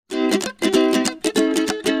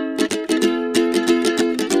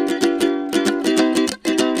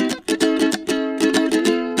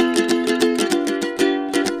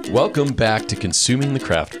Welcome back to Consuming the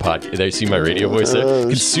Craft Podcast. Did I see my radio voice there?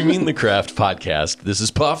 Consuming the Craft Podcast. This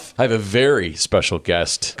is Puff. I have a very special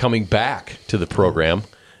guest coming back to the program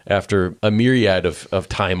after a myriad of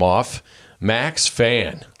time off. Max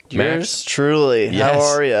Fan. Yours truly. Yes.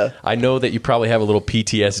 How are you? I know that you probably have a little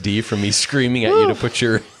PTSD from me screaming at you to put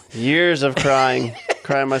your... Years of crying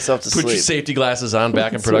myself to sleep. Put your safety glasses on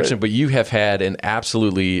back in production, but you have had an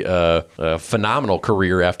absolutely phenomenal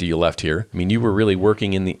career after you left here. I mean, you were really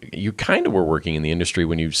working you kind of were working in the industry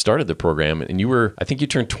when you started the program, and I think you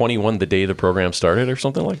turned 21 the day the program started or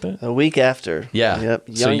something like that? A week after. Yeah. Yep.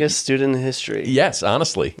 Youngest student in history. Yes,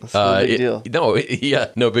 honestly. That's no big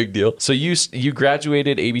deal. No big deal. So you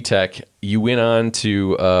graduated AB Tech. You went on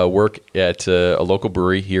to work at a local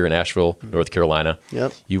brewery here in Asheville, North Carolina.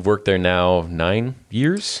 Yep. You've worked there now 9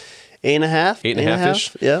 years? 8.5.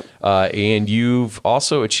 8.5-ish? Yep. And you've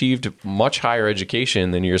also achieved much higher education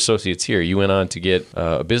than your associates here. You went on to get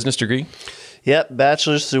a business degree. Yep.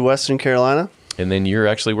 Bachelor's through Western Carolina. And then you're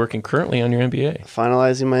actually working currently on your MBA.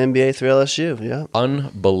 Finalizing my MBA through LSU. Yeah.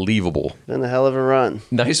 Unbelievable. Been a hell of a run.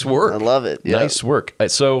 Nice work. I love it. Yep. Nice work.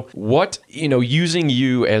 So using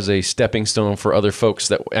you as a stepping stone for other folks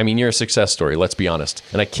you're a success story, let's be honest.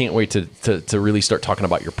 And I can't wait to really start talking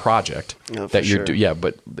about your project that you're doing. Yeah,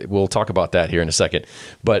 but we'll talk about that here in a second.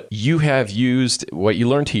 But you have used what you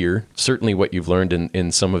learned here, certainly what you've learned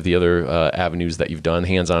in some of the other avenues that you've done,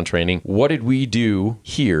 hands-on training. What did we do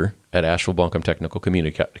here at Asheville Buncombe Technical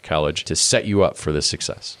Community College to set you up for this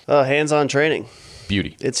success? Hands-on training.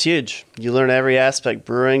 Beauty. It's huge. You learn every aspect: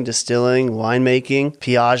 brewing, distilling, winemaking,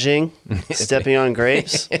 piaging, stepping on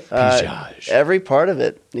grapes. Piage. Every part of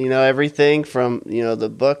it. Everything from, the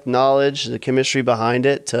book knowledge, the chemistry behind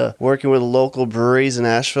it, to working with local breweries in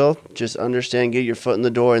Asheville. Just understand, get your foot in the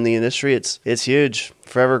door in the industry. It's huge.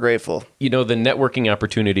 Forever grateful. The networking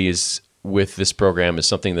opportunities with this program is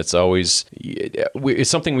something that's it's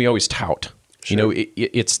something we always tout. Sure.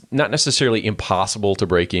 It's not necessarily impossible to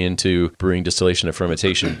break into brewing, distillation, and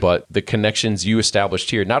fermentation, but the connections you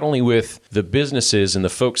established here, not only with the businesses and the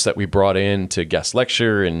folks that we brought in to guest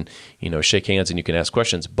lecture and, shake hands and you can ask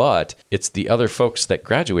questions, but it's the other folks that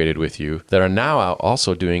graduated with you that are now out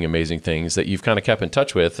also doing amazing things that you've kind of kept in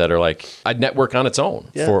touch with that are like a network on its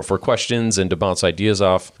own for questions and to bounce ideas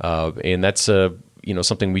off. And that's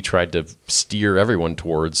something we tried to steer everyone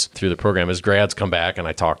towards through the program as grads come back and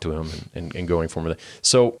I talk to them and going forward.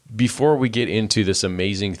 So before we get into this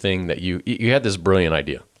amazing thing that you had this brilliant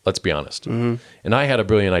idea, let's be honest. Mm-hmm. And I had a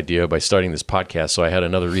brilliant idea by starting this podcast, so I had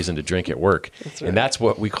another reason to drink at work. That's right. And that's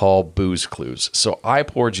what we call Booze Clues. So I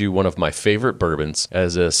poured you one of my favorite bourbons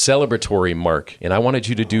as a celebratory mark, and I wanted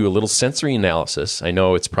you to do a little sensory analysis. I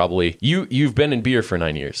know it's probably... You've been in beer for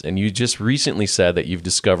 9 years, and you just recently said that you've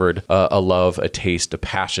discovered a love, a taste, a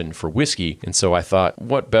passion for whiskey. And so I thought,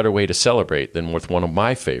 what better way to celebrate than with one of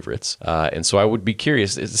my favorites? And so I would be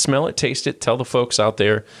curious, smell it, taste it, tell the folks out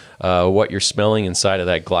there what you're smelling inside of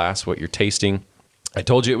that glass, what you're tasting. I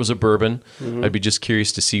told you it was a bourbon. Mm-hmm. I'd be just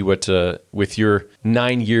curious to see what, with your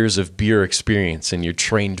 9 years of beer experience and your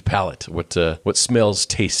trained palate, what smells,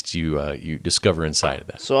 tastes you discover inside of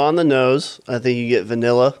that. So on the nose, I think you get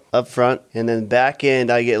vanilla up front, and then back end,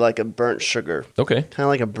 I get like a burnt sugar. Okay. Kind of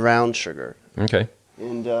like a brown sugar. Okay.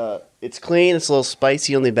 And it's clean. It's a little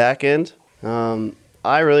spicy on the back end.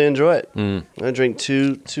 I really enjoy it. I drink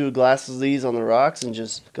two glasses of these on the rocks and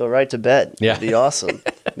just go right to bed. Yeah. It'd be awesome.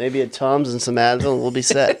 Maybe a Tums and some Advil and we'll be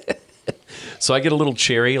set. So I get a little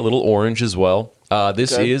cherry, a little orange as well.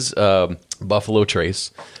 This is Buffalo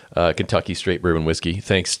Trace, Kentucky straight bourbon whiskey.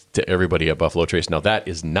 Thanks to everybody at Buffalo Trace. Now, that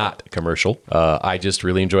is not a commercial. I just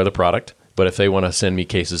really enjoy the product. But if they want to send me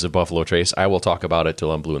cases of Buffalo Trace, I will talk about it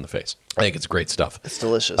till I'm blue in the face. I think it's great stuff. It's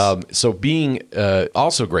delicious. So being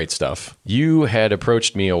also great stuff, you had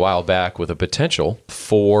approached me a while back with a potential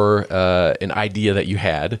for an idea that you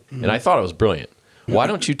had, and I thought it was brilliant. Why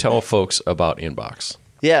don't you tell folks about Inbox?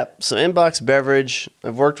 Yeah, so Inbox Beverage,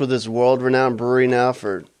 I've worked with this world-renowned brewery now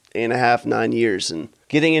for 8.5, 9 years, and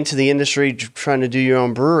getting into the industry, trying to do your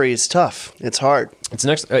own brewery is tough. It's hard.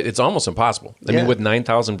 It's almost impossible. I mean, with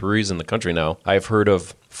 9,000 breweries in the country now, I've heard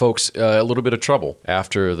of folks a little bit of trouble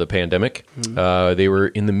after the pandemic. They were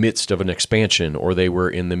in the midst of an expansion, or they were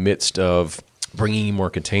in the midst of bringing in more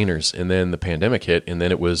containers, and then the pandemic hit, and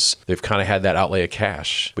then they've kind of had that outlay of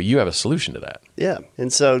cash. But you have a solution to that. Yeah,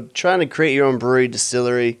 and so trying to create your own brewery,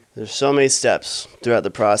 distillery, there's so many steps throughout the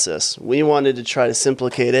process. We wanted to try to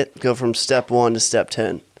simplify it, go from step 1 to step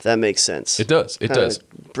 10, if that makes sense. It does. It does.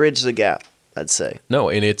 Bridge the gap. I'd say. No,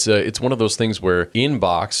 and it's one of those things where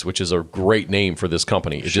Inbox, which is a great name for this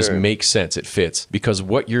company, it just makes sense. It fits because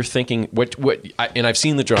what you're thinking, and I've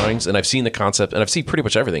seen the drawings and I've seen the concept and I've seen pretty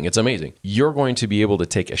much everything. It's amazing. You're going to be able to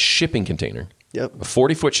take a shipping container, a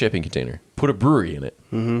 40-foot shipping container, put a brewery in it.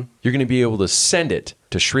 Mm-hmm. You're going to be able to send it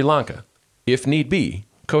to Sri Lanka, if need be,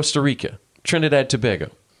 Costa Rica, Trinidad,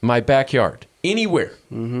 Tobago, my backyard, anywhere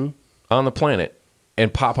on the planet,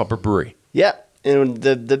 and pop up a brewery. Yeah. And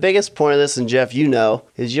the biggest point of this, and Jeff, you know,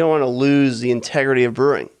 is you don't want to lose the integrity of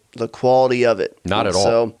brewing, the quality of it. Not at all.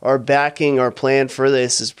 So our plan for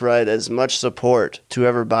this is to provide as much support to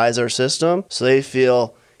whoever buys our system so they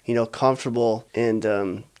feel, comfortable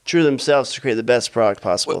and true to themselves to create the best product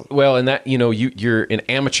possible. Well, and that, you're an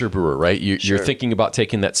amateur brewer, right? You're thinking about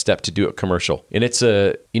taking that step to do it commercial. And it's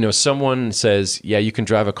someone says, yeah, you can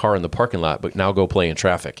drive a car in the parking lot, but now go play in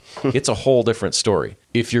traffic. It's a whole different story.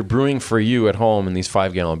 If you're brewing for you at home in these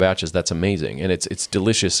 5-gallon batches, that's amazing. And it's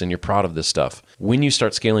delicious and you're proud of this stuff. When you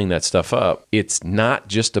start scaling that stuff up, it's not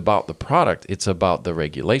just about the product. It's about the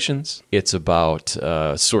regulations. It's about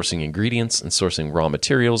sourcing ingredients and sourcing raw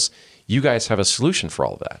materials. You guys have a solution for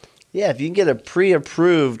all of that. Yeah, if you can get a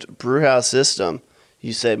pre-approved brewhouse system,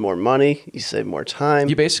 you save more money, you save more time.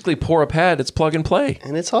 You basically pour a pad, it's plug and play.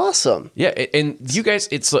 And it's awesome. Yeah, and you guys,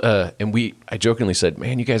 I jokingly said,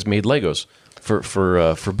 man, you guys made Legos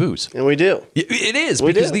for booze. And we do. It is,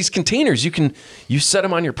 because these containers, you set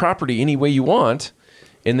them on your property any way you want.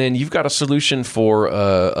 And then you've got a solution for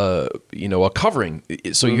a covering.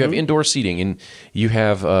 So you have indoor seating and you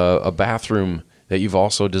have a bathroom that you've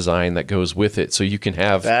also designed that goes with it, so you can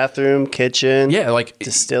have bathroom, kitchen,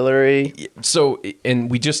 distillery. So,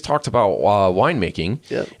 and we just talked about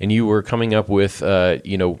winemaking, and you were coming up with, say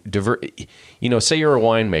you're a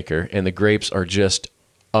winemaker and the grapes are just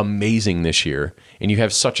amazing this year, and you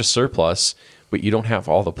have such a surplus, but you don't have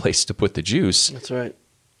all the place to put the juice. That's right.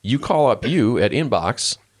 You call up you at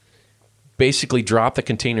Inbox, basically drop the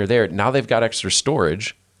container there. Now they've got extra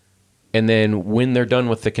storage. And then when they're done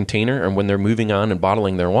with the container and when they're moving on and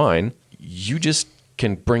bottling their wine, you just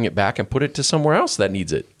can bring it back and put it to somewhere else that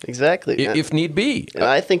needs it. Exactly. If need be. And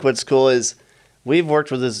I think what's cool is I've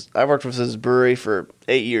worked with this brewery for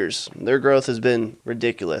 8 years. Their growth has been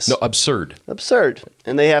ridiculous. No, absurd.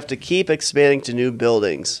 And they have to keep expanding to new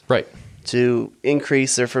buildings. Right. To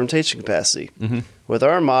increase their fermentation capacity. Mm-hmm. With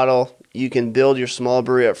our model, you can build your small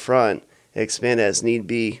brewery up front, expand as need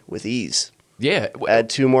be with ease. Yeah. Add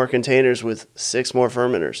 2 more containers with 6 more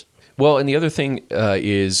fermenters. Well, and the other thing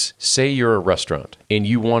is, say you're a restaurant and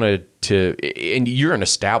you wanted to, and you're an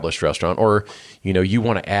established restaurant, or you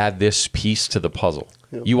want to add this piece to the puzzle.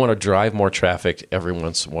 Yep. You want to drive more traffic.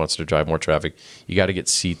 Everyone wants to drive more traffic. You got to get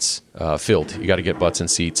seats filled. You got to get butts in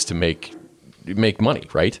seats to make money,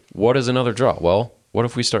 right? What is another draw? Well, what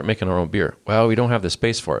if we start making our own beer? Well, we don't have the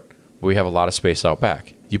space for it. We have a lot of space out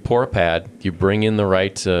back. You pour a pad, you bring in the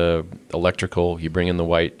right electrical, you bring in the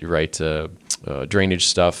right drainage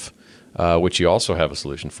stuff, which you also have a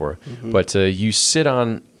solution for. Mm-hmm. But you sit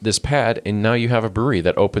on this pad, and now you have a brewery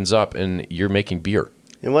that opens up, and you're making beer.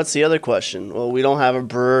 And what's the other question? Well, we don't have a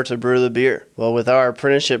brewer to brew the beer. Well, with our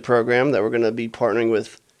apprenticeship program that we're going to be partnering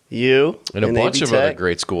with you and a bunch of other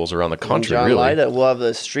great schools around the country, John Lyda, we'll have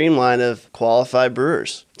a streamline of qualified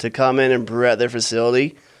brewers to come in and brew at their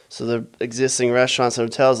facility. So the existing restaurants and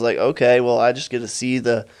hotels are like, okay, well, I just get to see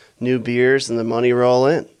the new beers and the money roll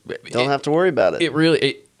in. Don't have to worry about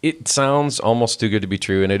it. It sounds almost too good to be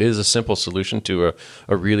true, and it is a simple solution to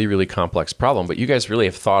a really, really complex problem. But you guys really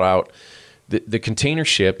have thought out the container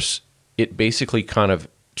ships. It basically kind of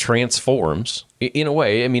transforms in a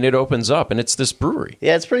way. I mean, it opens up, and it's this brewery.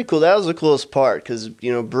 Yeah, it's pretty cool. That was the coolest part because,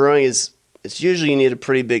 brewing it's usually you need a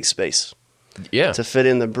pretty big space. Yeah. To fit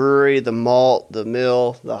in the brewery, the malt, the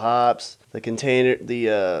mill, the hops, the container,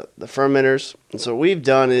 the fermenters. And so what we've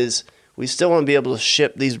done is we still want to be able to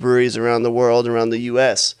ship these breweries around the world, around the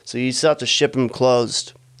U.S. So you still have to ship them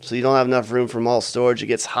closed. So you don't have enough room for malt storage. It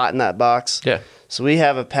gets hot in that box. Yeah. So we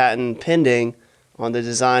have a patent pending on the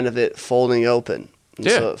design of it folding open.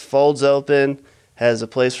 And so it folds open, has a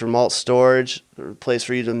place for malt storage, a place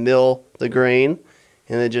for you to mill the grain,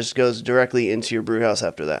 and it just goes directly into your brew house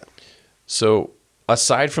after that. So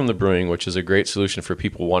aside from the brewing, which is a great solution for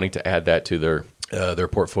people wanting to add that to their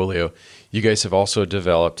portfolio, you guys have also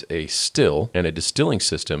developed a still and a distilling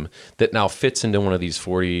system that now fits into one of these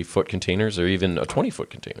 40-foot containers or even a 20-foot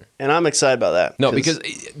container. And I'm excited about that. No, because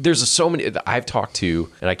there's so many that I've talked to,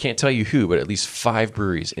 and I can't tell you who, but at least 5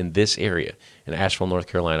 breweries in this area, in Asheville, North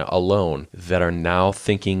Carolina alone, that are now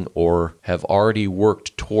thinking or have already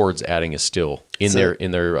worked towards adding a still in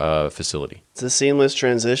their facility. It's a seamless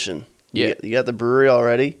transition. Yeah. You got the brewery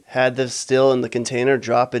already. Had the still in the container,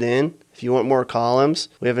 drop it in. If you want more columns,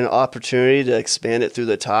 we have an opportunity to expand it through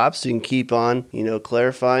the top so you can keep on,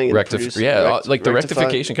 clarifying and like the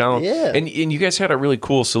rectification column. Yeah. And you guys had a really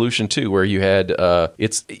cool solution too, where you had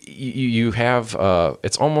it's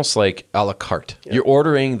almost like a la carte. Yeah. You're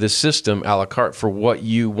ordering the system a la carte for what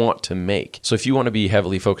you want to make. So if you want to be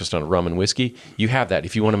heavily focused on rum and whiskey, you have that.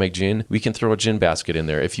 If you want to make gin, we can throw a gin basket in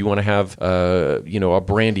there. If you want to have a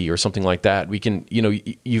brandy or something like that, we can,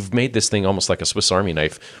 you've made this thing almost like a Swiss Army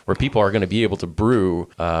knife where people are going to be able to brew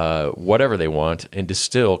whatever they want and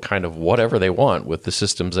distill kind of whatever they want with the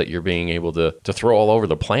systems that you're being able to throw all over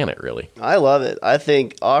the planet, really. I love it. I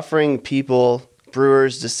think offering people,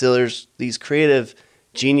 brewers, distillers, these creative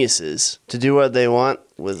geniuses to do what they want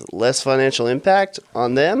with less financial impact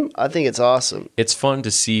on them, I think it's awesome. It's fun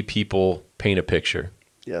to see people paint a picture.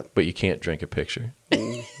 Yeah. But you can't drink a picture.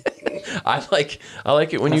 I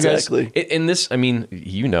like it when exactly. You guys in this. I mean,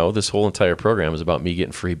 this whole entire program is about me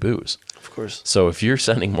getting free booze. Of course. So if you're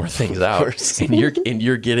sending more things out and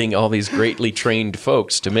you're getting all these greatly trained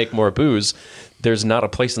folks to make more booze, there's not a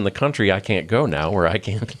place in the country I can't go now where I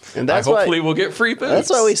can't. And hopefully we'll get free booze. That's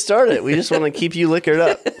why we started. We just want to keep you liquored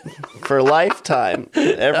up for a lifetime,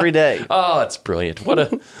 every day. Oh, it's brilliant! What a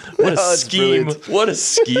scheme! Brilliant. What a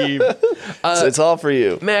scheme! So it's all for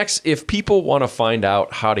you, Max. If people want to find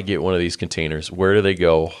out how to get one of these containers, where do they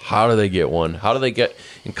go? How do they get one? How do they get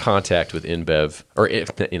in contact with InBev or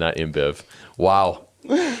not InBev? Wow.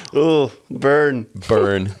 Oh, burn.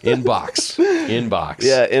 Inbox.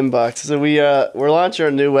 Yeah, inbox. So we're launching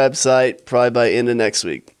our new website probably by end of next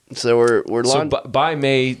week. So we're launching. So by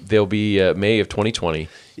May, there'll be May of 2020.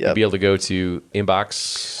 Yep. You'll be able to go to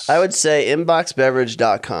Inbox. I would say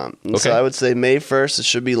inboxbeverage.com. Okay. So I would say May 1st it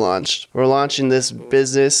should be launched. We're launching this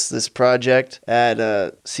project at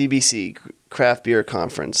CBC Craft Beer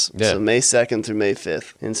Conference. Yeah. So May 2nd through May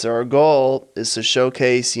 5th. And so our goal is to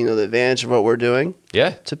showcase, the advantage of what we're doing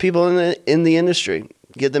to people in the industry.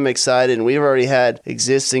 Get them excited. And we've already had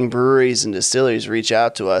existing breweries and distilleries reach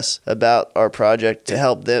out to us about our project to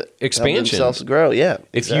help them themselves grow. Yeah.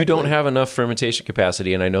 If you don't have enough fermentation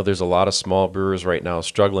capacity, and I know there's a lot of small brewers right now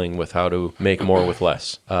struggling with how to make more with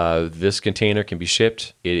less, this container can be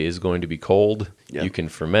shipped. It is going to be cold. Yep. You can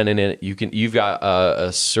ferment in it. You've got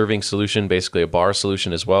a serving solution, basically a bar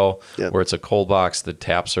solution as well, where it's a cold box. The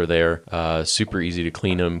taps are there. Super easy to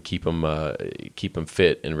clean them, keep them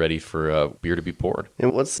fit and ready for beer to be poured.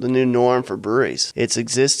 And what's the new norm for breweries? It's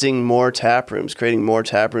existing more tap rooms, creating more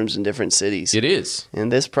tap rooms in different cities. It is.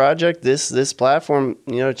 And this project, this platform,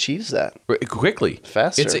 achieves that quickly,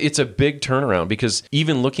 faster. It's a big turnaround because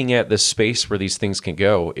even looking at the space where these things can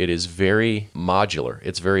go, it is very modular.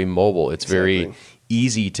 It's very mobile. It's very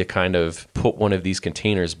easy to kind of put one of these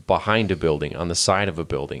containers behind a building, on the side of a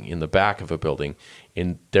building, in the back of a building.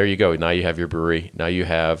 And there you go. Now you have your brewery. Now you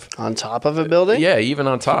have... On top of a building? Yeah, even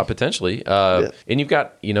on top, potentially. And you've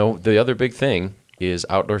got, the other big thing is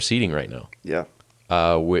outdoor seating right now. Yeah.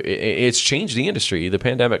 It's changed the industry. The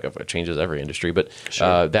pandemic changes every industry, but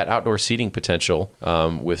that outdoor seating potential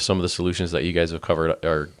with some of the solutions that you guys have covered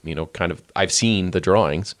are, kind of. I've seen the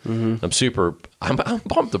drawings. Mm-hmm. I'm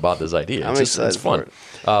pumped about this idea. I'm excited. It's fun.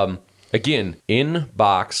 For it. Again,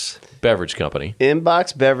 Inbox Beverage Company.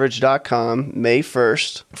 Inboxbeverage.com, May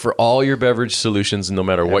 1st. For all your beverage solutions, no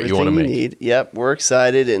matter what you want to make. Need. Yep, we're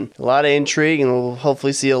excited and a lot of intrigue, and we'll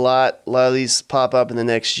hopefully see a lot of these pop up in the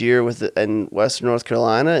next year in Western North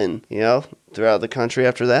Carolina and, throughout the country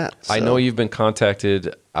after that. So. I know you've been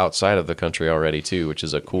contacted outside of the country already too, which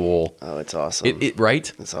is a cool... Oh, it's awesome.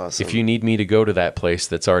 Right? It's awesome. If you need me to go to that place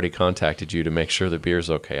that's already contacted you to make sure the beer's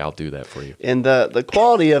okay, I'll do that for you. And the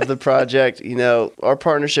quality of the project, our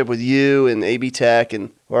partnership with you and AB Tech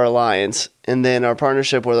and our alliance, and then our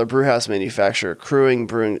partnership with our brewhouse manufacturer, Crewing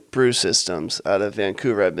Brew Systems out of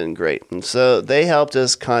Vancouver, have been great. And so they helped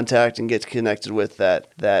us contact and get connected with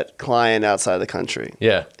that client outside the country.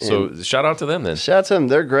 Yeah. So shout out to them then. Shout out to them.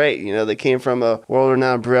 They're great. They came from a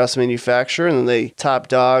world-renowned brewhouse manufacturer, and then they top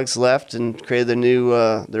dogs left and created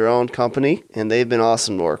their own company, and they've been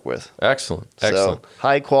awesome to work with. Excellent. So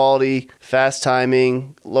high quality, fast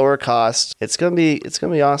timing, lower cost. It's gonna be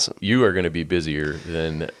awesome. You are gonna be busier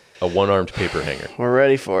than a one-armed paper hanger. We're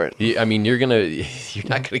ready for it. I mean, you're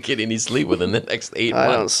not gonna get any sleep within the next 8 months.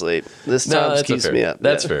 I don't sleep. This time keeps me up.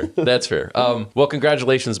 That's fair. That's fair. Well,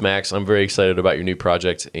 congratulations, Max. I'm very excited about your new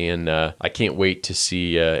project, and I can't wait to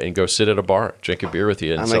see and go sit at a bar, drink a beer with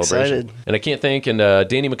you in celebration. Excited. And I can't thank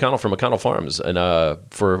Danny McConnell from McConnell Farms and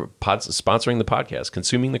for sponsoring the podcast,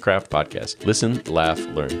 Consuming the Craft podcast. Listen, laugh,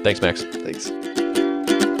 learn. Thanks, Max. Thanks.